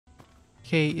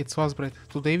Hey, it's Wasbred.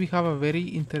 Today we have a very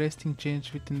interesting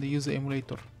change within the Yuzu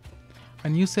Emulator. A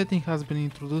new setting has been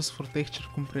introduced for texture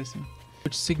compressing,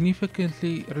 which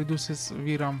significantly reduces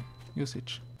VRAM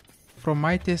usage. From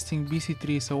my testing,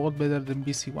 BC3 is a lot better than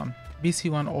BC1.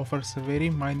 BC1 offers a very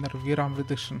minor VRAM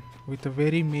reduction, with a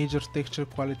very major texture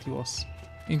quality loss.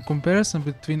 In comparison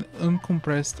between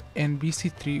uncompressed and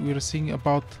BC3, we are seeing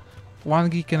about 1.5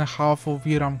 GB of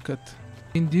VRAM cut.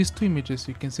 In these two images,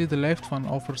 you can see the left one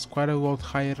offers quite a lot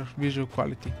higher visual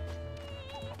quality.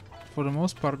 For the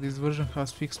most part, this version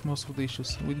has fixed most of the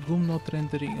issues, with GUM not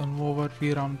rendering on lower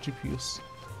VRAM GPUs.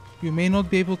 You may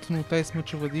not be able to notice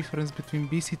much of a difference between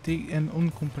BC3 and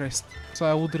uncompressed, so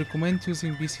I would recommend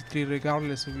using BC3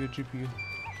 regardless of your GPU.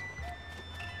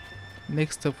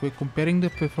 Next up, we're comparing the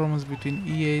performance between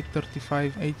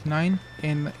EA3589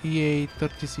 and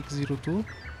EA3602.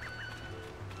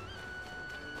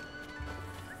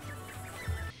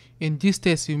 In this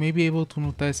test, you may be able to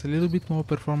notice a little bit more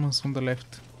performance on the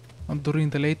left, during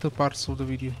the later parts of the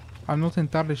video. I'm not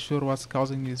entirely sure what's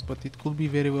causing this, but it could be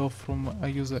very well from a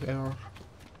user error.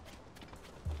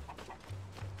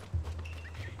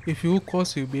 If you look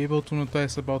close, you'll be able to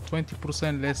notice about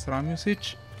 20% less RAM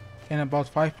usage and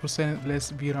about 5%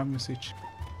 less VRAM usage.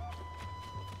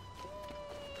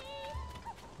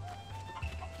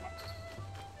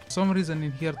 For some reason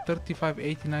in here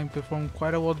 3589 performed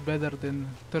quite a lot better than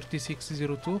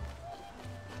 3602.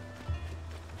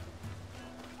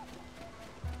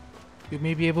 You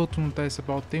may be able to notice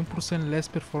about 10% less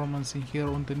performance in here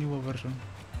on the newer version.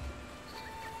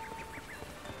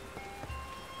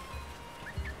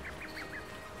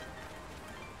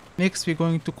 Next we're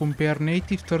going to compare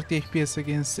native 30 FPS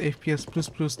against FPS++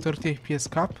 30 FPS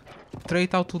cap.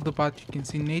 Straight out of the bat you can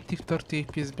see native 30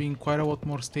 FPS being quite a lot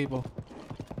more stable.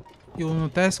 You will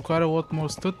notice quite a lot more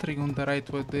stuttering on the right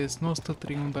where there is no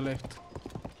stuttering on the left.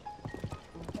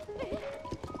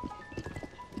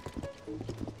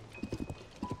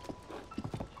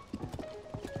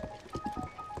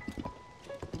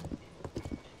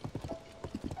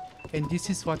 And this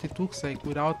is what it looks like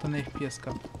without an FPS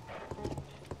cap.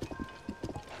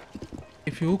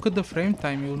 If you look at the frame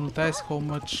time, you will notice how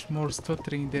much more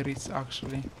stuttering there is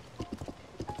actually.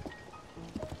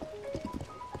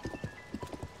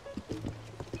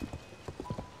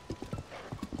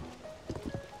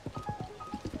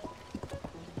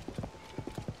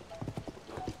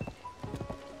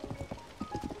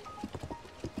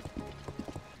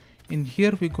 In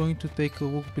here we're going to take a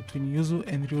look between Yuzu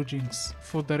and Ryujinx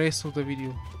for the rest of the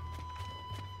video.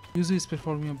 Yuzu is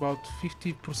performing about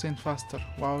 50% faster,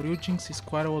 while Ryujinx is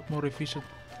quite a lot more efficient.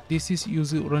 This is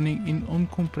Yuzu running in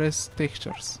uncompressed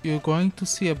textures. You're going to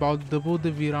see about double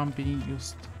the VRAM being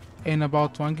used, and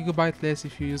about 1 GB less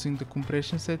if you're using the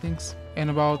compression settings, and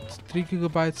about 3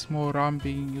 GB more RAM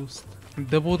being used, and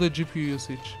double the GPU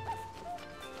usage.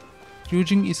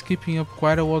 Ryujinx is keeping up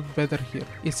quite a lot better here.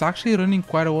 It's actually running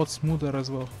quite a lot smoother as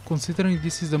well, considering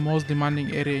this is the most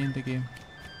demanding area in the game.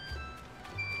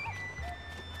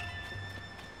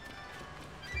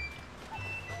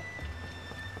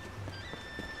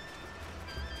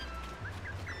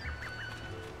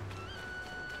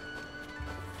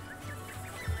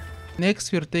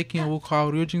 Next we are taking a look how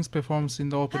Ryujinx performs in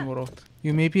the open world.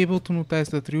 You may be able to notice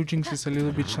that Ryujinx is a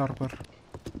little bit sharper.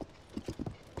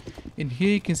 In here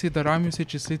you can see the RAM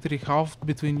usage is literally halved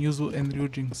between Yuzu and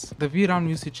Ryujinx. The VRAM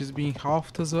usage is being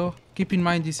halved as well. Keep in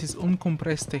mind this is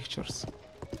uncompressed textures.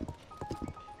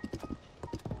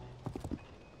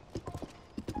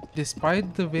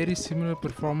 Despite the very similar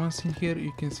performance in here,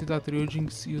 you can see that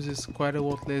Ryujinx uses quite a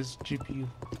lot less GPU.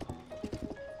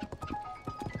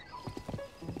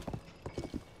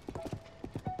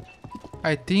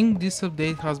 I think this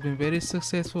update has been very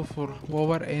successful for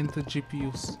lower end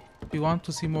GPUs. If you want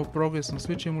to see more progress on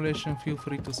Switch emulation, feel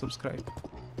free to subscribe.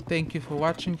 Thank you for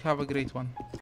watching, have a great one.